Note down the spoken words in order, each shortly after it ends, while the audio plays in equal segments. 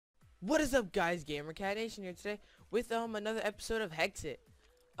What is up, guys? Gamercat Nation here today with another episode of Hexxit.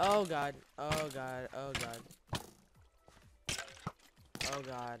 Oh god, oh god, oh god. Oh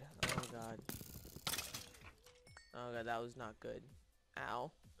god, oh god. Oh god, that was not good.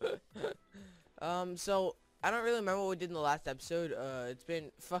 Ow. So I don't really remember what we did in the last episode. It's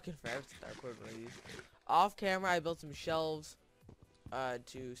been fucking forever since I recorded one of these. Off camera I built some shelves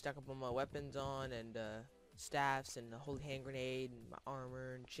to stack up all my weapons on, and staffs and the holy hand grenade and my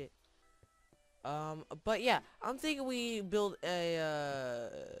armor and shit. But yeah, I'm thinking we build a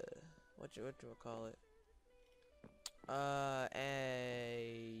what you call it? Oh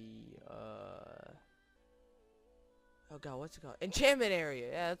god, what's it called? Enchantment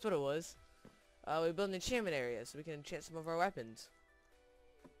area. Yeah, that's what it was. We built an enchantment area so we can enchant some of our weapons.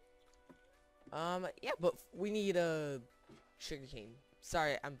 Yeah, but we need a sugarcane.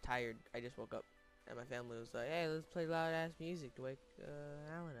 Sorry, I'm tired. I just woke up, and my family was like, "Hey, let's play loud ass music to wake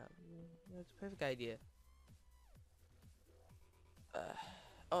Alan up." That's a perfect idea.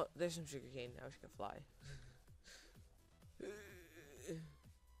 Oh, there's some sugarcane. I wish I could fly.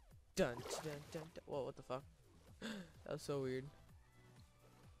 Dun, dun, dun, dun. Whoa, what the fuck? That was so weird.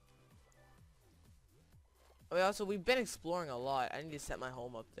 Oh, also, we've been exploring a lot. I need to set my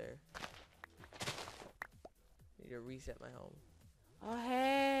home up there. Need to reset my home. Oh,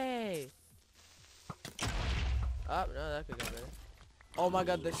 hey! Oh, no, that could go better. Oh my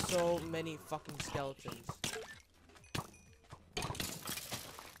god, there's so many fucking skeletons.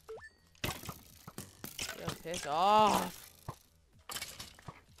 Yo, piss off!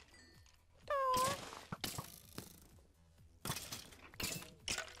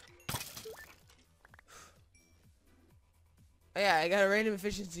 Oh, yeah, I got a random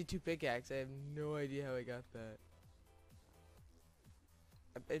efficiency 2 pickaxe. I have no idea how I got that.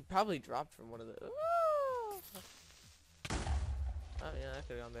 It probably dropped from one of the... Oh, yeah, that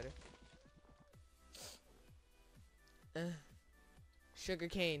could have gone better. Sugar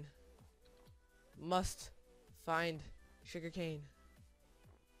cane. Must find sugar cane.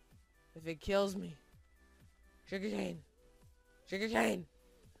 If it kills me. Sugar cane. Sugar cane.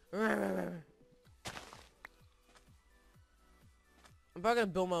 I'm probably gonna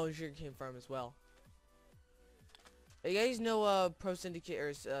build my own sugarcane farm as well. You guys know Pro Syndicate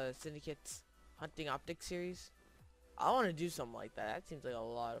or Syndicate's hunting optics series? I want to do something like that. That seems like a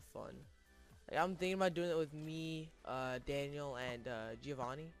lot of fun. Like, I'm thinking about doing it with me, Daniel, and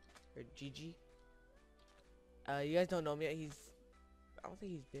Giovanni or Gigi. You guys don't know me. I don't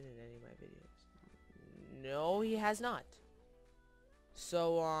think he's been in any of my videos. No, he has not.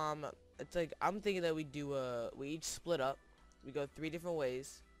 So it's like I'm thinking that we each split up. We go 3 different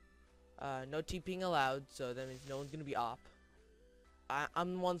ways. No TPing allowed, so that means no one's gonna be op.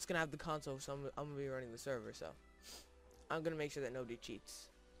 I'm the one that's gonna have the console, so I'm gonna be running the server, so I'm gonna make sure that nobody cheats.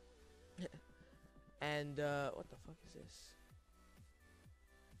 And what the fuck is this?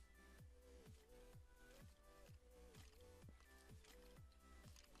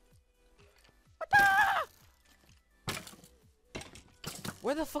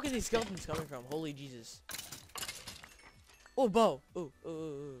 Where the fuck are these skeletons coming from? Holy Jesus. Oh, bow. Ooh, ooh, ooh,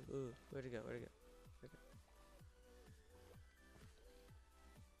 ooh, ooh. Where'd it go? Where'd it go? Where'd it go?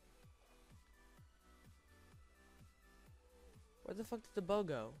 Where the fuck did the bow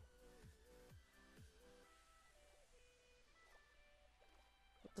go?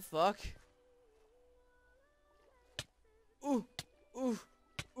 What the fuck? Ooh, ooh,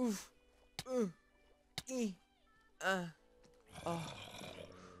 ooh, ooh, oh.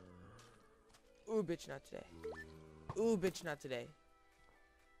 Ooh, bitch, not today. Ooh, bitch, not today.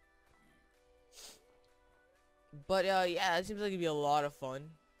 But yeah, it seems like it'd be a lot of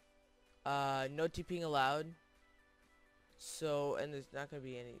fun. No TPing allowed. So, and there's not gonna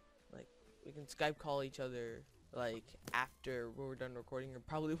be any, like, we can Skype call each other, like, after we're done recording, or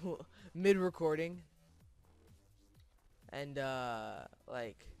probably mid-recording. And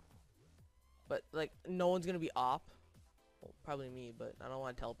like, but like, no one's gonna be op. Well, probably me, but I don't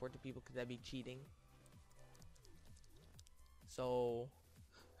want to teleport to people because that'd be cheating. So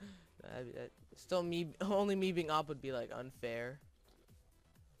still, only me being op would be like unfair.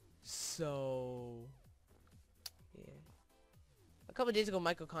 So yeah, a couple days ago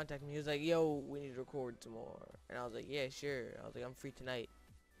Michael contacted me. He was like, "Yo, we need to record some more," and I was like, "Yeah, sure." I was like, "I'm free tonight,"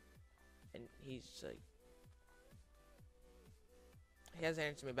 and he's just like, he hasn't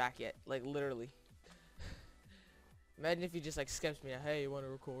answered me back yet. Like, literally. Imagine if he just like skips me. Hey, you want to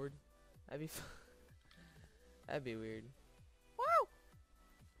record? That'd be that'd be weird. Wow.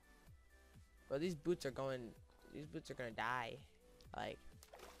 Bro, these boots are gonna die. Like,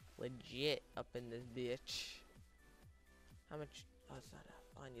 legit up in this bitch. How much? Oh, it's not enough.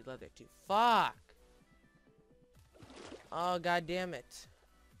 Oh, I need leather too. Fuck! Oh, god damn it.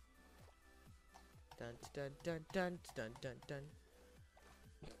 Dun dun dun dun dun dun dun.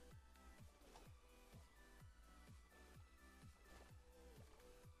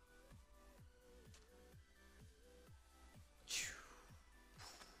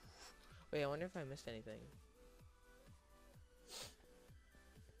 Wait, I wonder if I missed anything.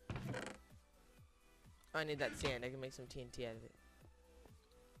 Oh, I need that sand. I can make some TNT out of it.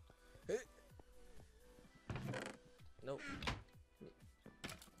 Nope.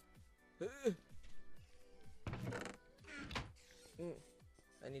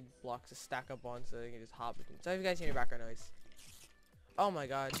 I need blocks to stack up on so I can just hop between. So if you guys hear any background noise. Oh my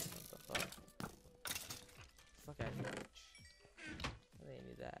god. What the fuck? Fuck out of here, bitch. I think I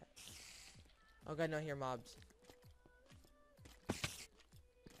need that. Oh god, no, I hear mobs.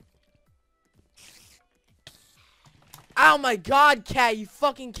 Oh my god, cat, you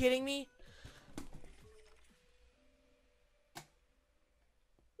fucking kidding me?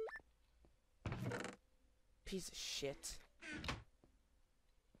 Piece of shit.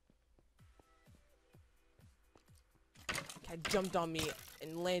 Cat jumped on me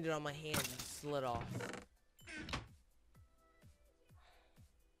and landed on my hand and slid off.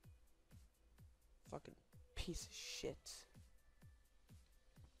 Fucking piece of shit.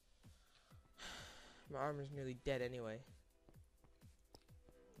 My armor's nearly dead anyway.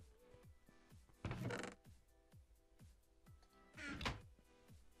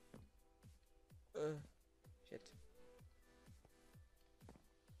 Shit.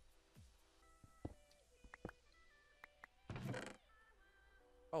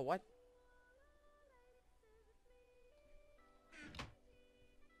 Oh, what?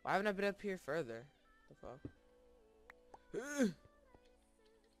 Why haven't I been up here further? The fuck?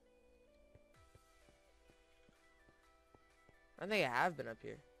 I think I have been up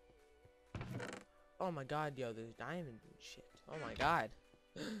here. Oh my god, yo, there's diamonds and shit. Oh my god.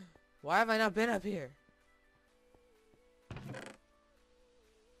 Why have I not been up here?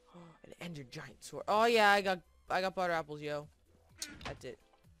 An ender giant sword. Oh yeah, I got butter apples, yo. That's it.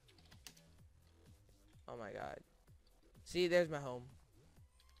 Oh my god. See, there's my home.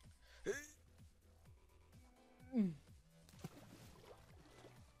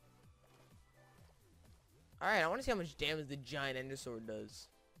 Alright, I want to see how much damage the giant ender sword does.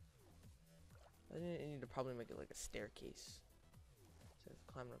 I need to probably make it like a staircase instead of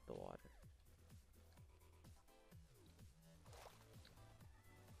climbing up the water.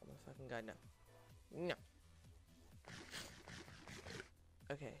 Oh my fucking god, no. No.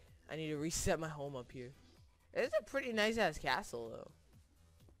 Okay, I need to reset my home up here. It's a pretty nice ass castle though.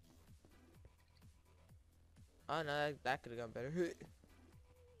 Oh no, that could have gone better.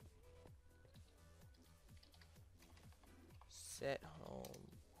 Set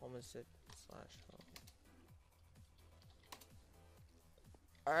home. Home is set / home.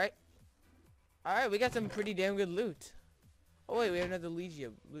 Alright. Alright, we got some pretty damn good loot. Oh wait, we have another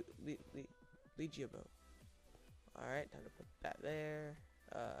Legio bow. Alright, time to put that there.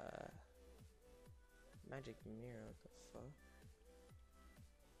 Magic mirror, what the fuck?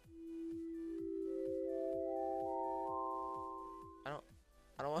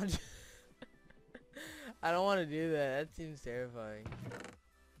 I don't want to I don't want to do that. That seems terrifying.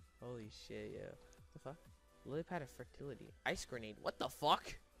 Holy shit, yo. What the fuck? Lily pad of fertility. Ice grenade. What the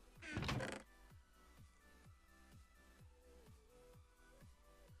fuck?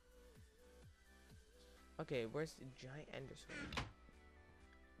 Okay, where's the giant ender sword?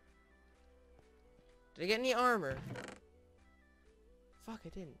 Did I get any armor? Fuck, I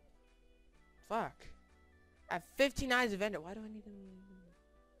didn't. Fuck. I have 15 eyes of ender. Why do I need them?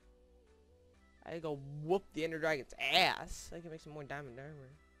 I go whoop the ender dragon's ass. I can make some more diamond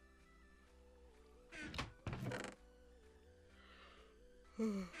armor.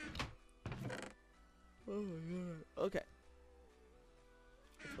 Oh my god. Okay.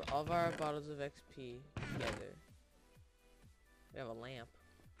 Let's put all of our bottles of XP together. We have a lamp.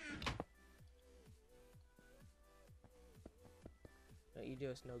 No, you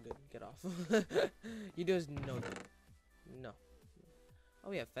do us no good. Get off. You do us no good. No. Oh,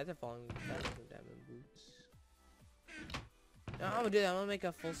 we have feather falling diamond boots. No, I'm gonna do that. I'm gonna make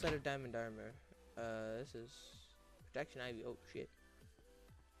a full set of diamond armor. This is protection ivy. Oh shit.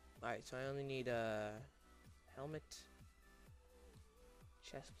 Alright, so I only need a helmet,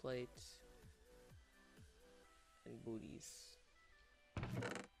 chest plate, and booties.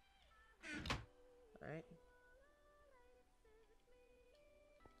 Alright.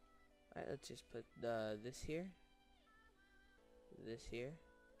 Alright, let's just put this here, and this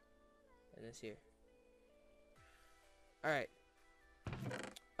here. Alright.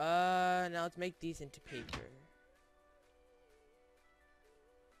 Now let's make these into paper.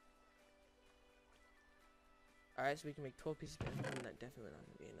 Alright, so we can make 12 pieces of paper. That definitely not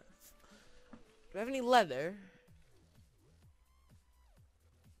gonna be enough. Do I have any leather?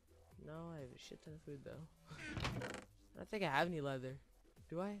 No, I have a shit ton of food though. I don't think I have any leather.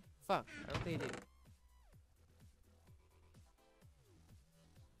 Do I? Fuck, I don't think I do.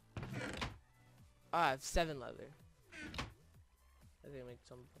 Oh, I have 7 leather. I think I make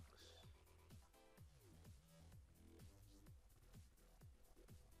some books.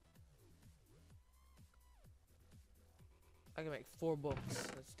 I can make 4 books.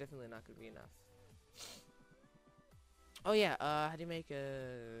 That's definitely not gonna be enough. Oh yeah, how do you make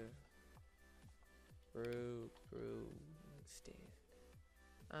a brew stand?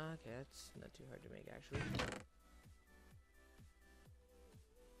 Okay, that's not too hard to make actually.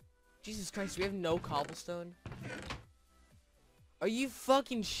 Jesus Christ, we have no cobblestone? Are you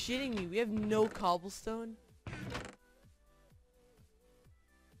fucking shitting me? We have no cobblestone?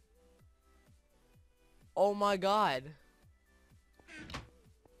 Oh my god.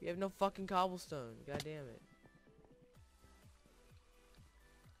 We have no fucking cobblestone. God damn it.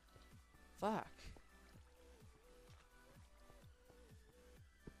 Fuck.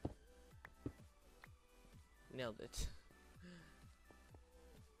 Nailed it.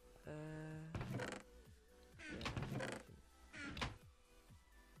 Yeah.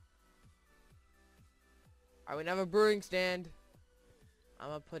 Alright, we now have a brewing stand. I'm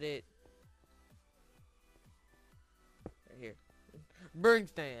gonna put it right here. Brewing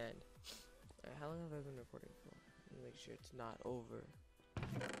stand. Alright, how long have I been recording for? Let me make sure it's not over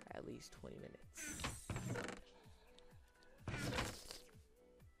at least 20 minutes.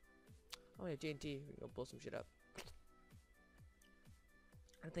 Oh yeah, J&T. We can go blow some shit up.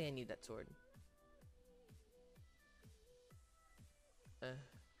 I don't think I need that sword.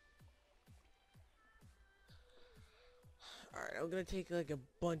 Alright, I'm gonna take like a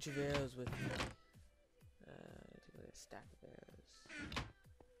bunch of arrows with me. Take like a stack of arrows.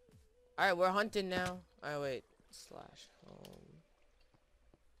 Alright, we're hunting now. Alright, wait. Slash home.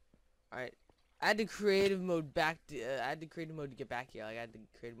 Alright. I had the creative mode back to, I had the creative mode to get back here. Like, I had the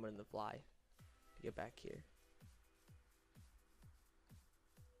creative mode on the fly to get back here.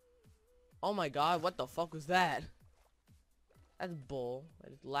 Oh my god, what the fuck was that? That's bull. I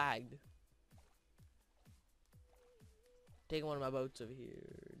just lagged. Taking one of my boats over here.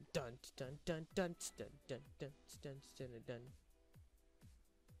 Dun dun dun dun dun dun dun dun dun dun.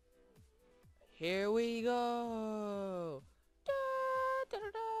 Here we go.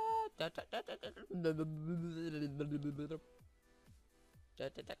 What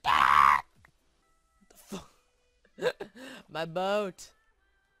the fuck? My boat.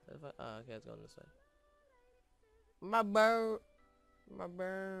 Oh, okay, it's going this way. My boat. My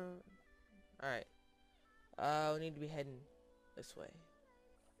boat. Alright. We need to be heading this way.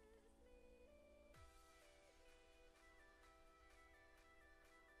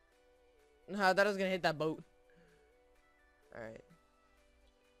 No, I thought I was gonna hit that boat. Alright.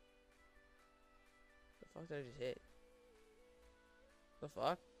 The fuck did I just hit? The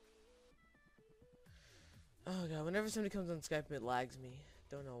fuck? Oh god, whenever somebody comes on Skype it lags me.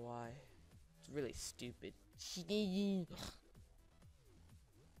 Don't know why. It's really stupid.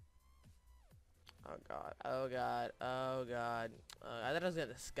 Oh god, oh god, oh god. I thought I was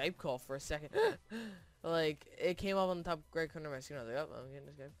getting a Skype call for a second. Like, it came up on the top right corner of my screen. I was like, oh, I'm getting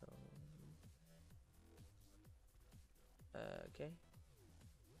a Skype call. Okay.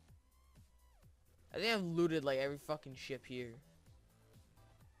 I think I've looted like every fucking ship here.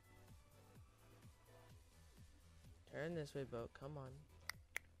 Turn this way, boat. Come on.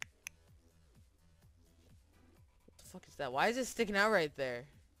 What the fuck is that? Why is it sticking out right there?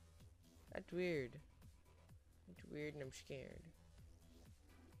 That's weird. That's weird and I'm scared.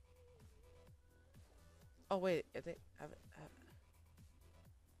 Oh wait, I think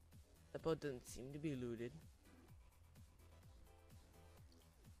the boat doesn't seem to be looted.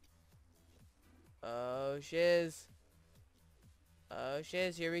 Oh shiz. Oh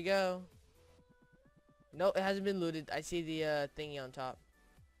shiz, here we go. Nope, it hasn't been looted. I see the thingy on top.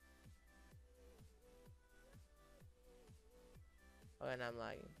 Oh, and I'm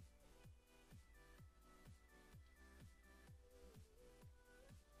lagging.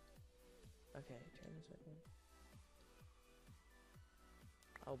 Okay, turn this way.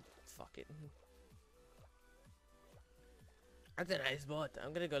 Oh, fuck it. That's a nice boat.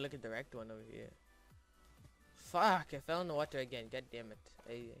 I'm gonna go look at the wrecked one over here. Fuck, I fell in the water again. God damn it.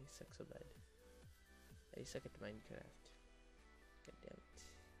 I suck so bad. I suck at Minecraft. God damn it.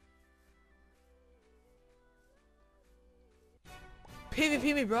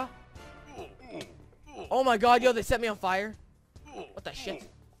 PvP me, bro. Oh my god, yo, they set me on fire. What the shit?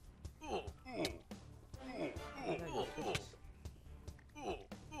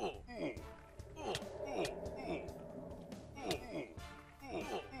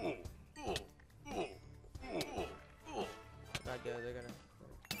 God, yo, they're gonna...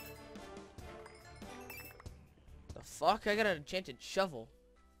 The fuck? I got an enchanted shovel.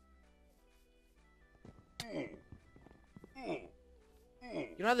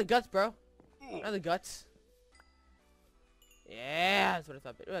 You don't have the guts, bro. You don't have the guts. Yeah, that's what I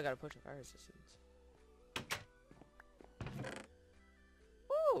thought. Ooh, I got a push of fire resistance.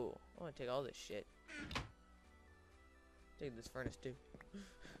 Ooh, I want to take all this shit. Take this furnace too.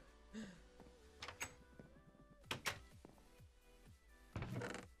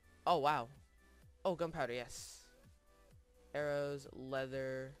 Oh wow. Oh, gunpowder, yes. Arrows,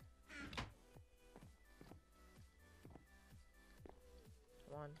 leather.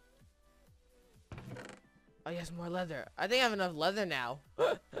 Come on. Oh yes, more leather. I think I have enough leather now.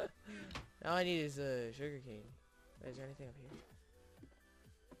 All I need is sugar cane. Is there anything up here?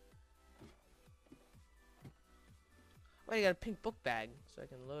 Oh, you got a pink book bag, so I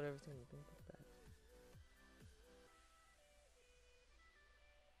can load everything in the pink book bag.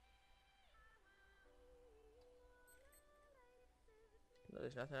 No,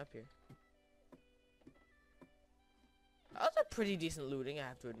 there's nothing up here. That was a pretty decent looting, I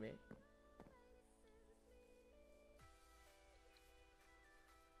have to admit.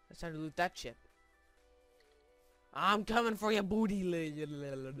 It's time to loot that ship. I'm coming for your booty.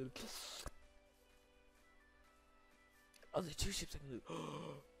 Oh, there's 2 ships I can loot.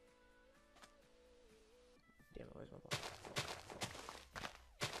 Damn it, where's my block?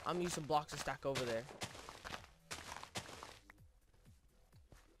 I'm gonna use some blocks to stack over there.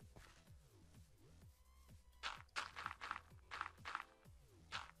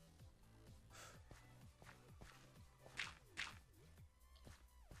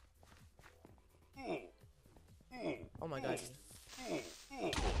 Oh my god.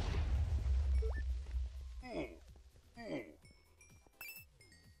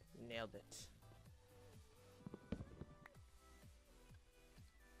 Nailed it.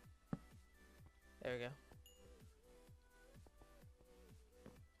 There we go.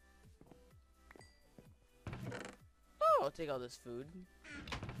 Oh, I'll take all this food.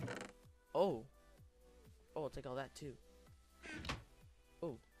 Oh. Oh, I'll take all that too.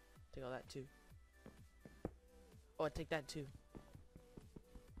 Oh, take all that too. Oh, I take that too.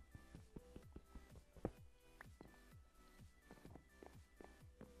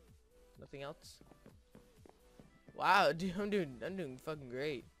 Nothing else? Wow, dude, I'm doing fucking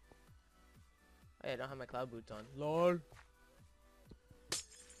great. Oh, yeah, I don't have my cloud boots on. LOL.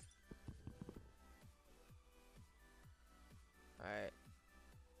 Alright.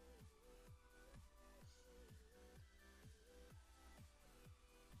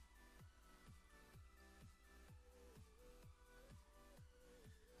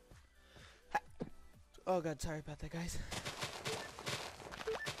 Oh god, sorry about that, guys.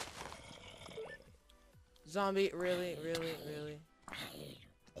 Zombie, really?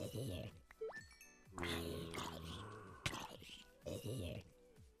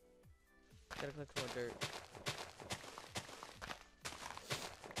 Gotta collect more dirt.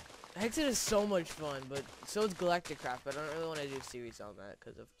 Hexxit is so much fun, but so is Galactic Craft, but I don't really want to do a series on that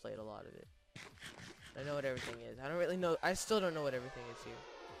because I've played a lot of it. I know what everything is. I don't really know. I still don't know what everything is here.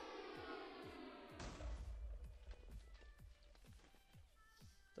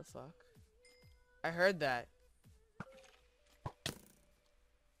 The fuck? I heard that. I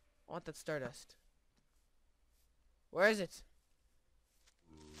want that Stardust. Where is it?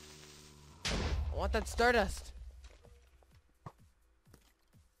 I want that Stardust.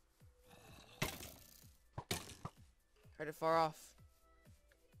 Heard it far off.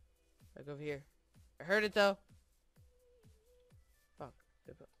 Like over here. I heard it though. Fuck.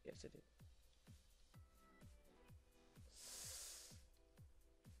 Yes, it did.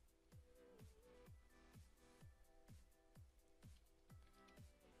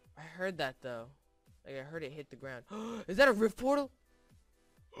 I heard that though. Like I heard it hit the ground. Is that a rift portal?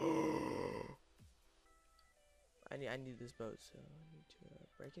 I need this boat, so I need to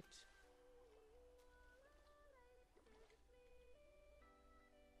break it.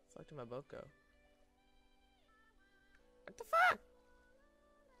 Fuck did my boat go? What the fuck?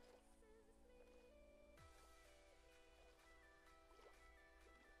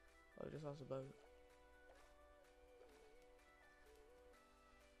 Oh, I just lost a boat.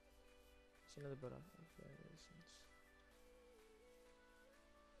 See another boat off.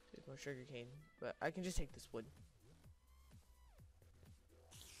 Take more sugar cane, but I can just take this wood.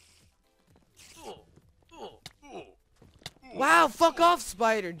 Wow, fuck off,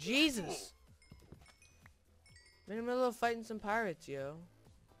 spider. Jesus. I'm in the middle of fighting some pirates, yo.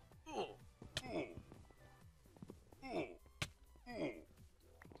 Little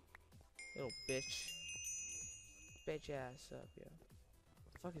bitch. Bitch ass up, yo.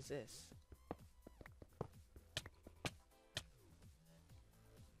 The fuck is this?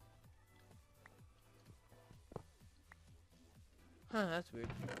 Huh, that's weird.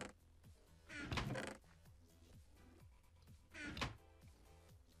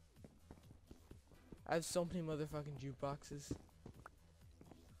 I have so many motherfucking jukeboxes.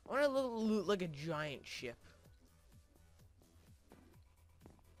 I want to loot like a giant ship.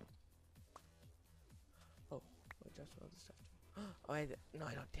 Oh, wait, that's all this stuff. Oh, no,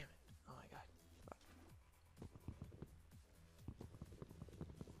 I don't. Damn it! Oh my god.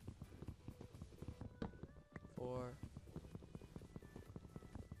 4.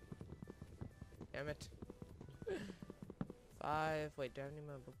 Damn it. 5. Wait, do I have any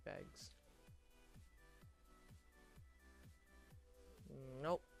more book bags?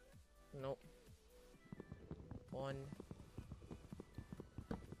 Nope. Nope. 1,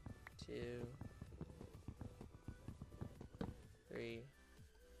 2, 3,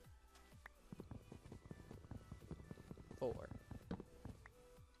 4.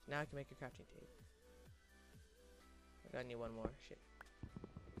 Now I can make a crafting table. I need one more. Shit.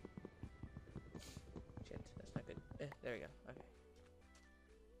 Shit, that's not good. There we go. Okay.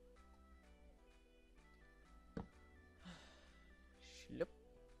 Shlup.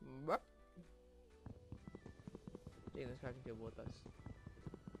 Bup. Taking this crafting table with us.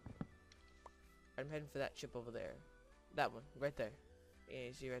 I'm heading for that chip over there. That one, right there. Yeah,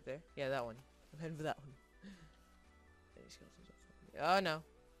 you see right there? Yeah, that one. I'm heading for that one. Oh no.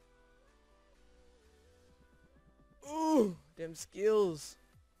 Ooh, them skills.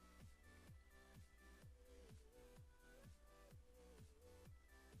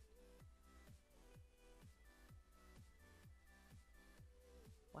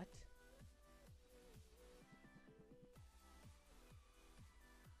 What?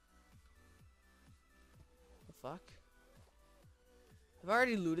 The fuck? I've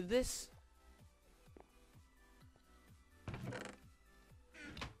already looted this?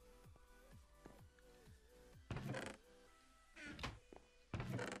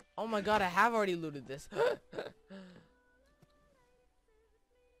 Oh my god, I have already looted this.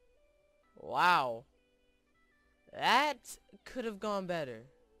 Wow. That could have gone better.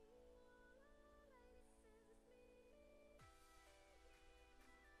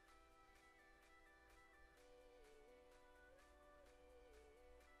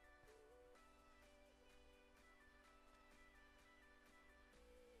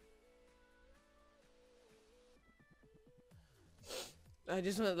 I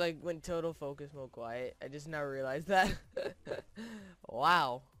just went total focus mode quiet. I just now realized that.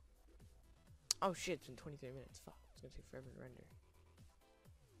 Wow. Oh shit, it's been 23 minutes. Fuck, it's gonna take forever to render.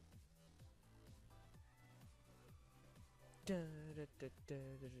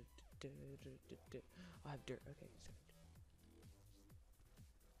 Oh, I have dirt. Okay, so.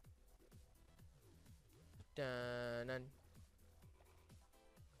 Dun.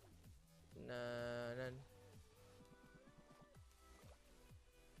 None.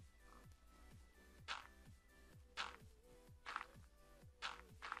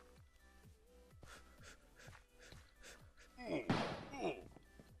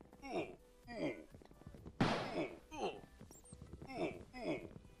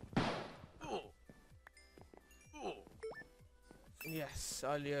 Yes,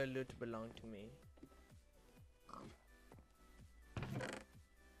 all your loot belong to me.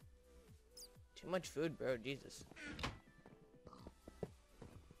 Too much food, bro. Jesus.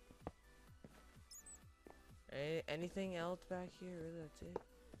 Anything else back here? Really, that's it.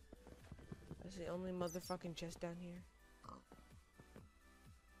 That's the only motherfucking chest down here.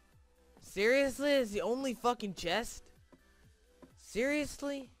 Seriously? It's the only fucking chest?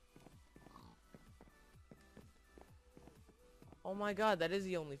 Seriously? Oh my god, that is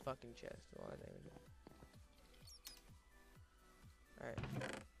the only fucking chest. Alright.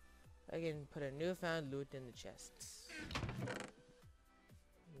 I can put a newfound loot in the chests.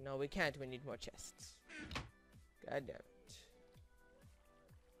 No, we can't. We need more chests. God damn it.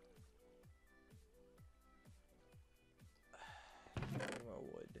 More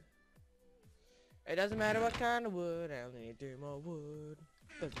wood. It doesn't matter what kind of wood. I only need 3 more wood.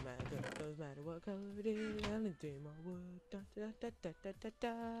 Doesn't matter what color it is. I only need 3 more wood. Da da da da da da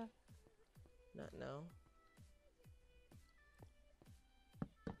da. Not now.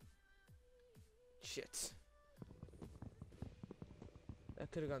 Shit. That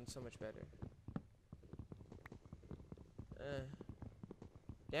could have gone so much better.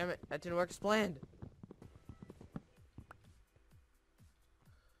 Damn it, that didn't work as planned.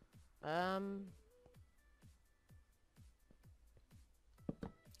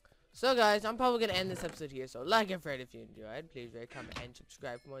 So guys, I'm probably gonna end this episode here. So like and favorite if you enjoyed. Please rate, comment, and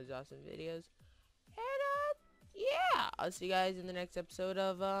subscribe for more of these awesome videos. And yeah, I'll see you guys in the next episode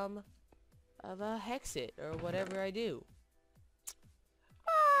of Hexxit or whatever I do.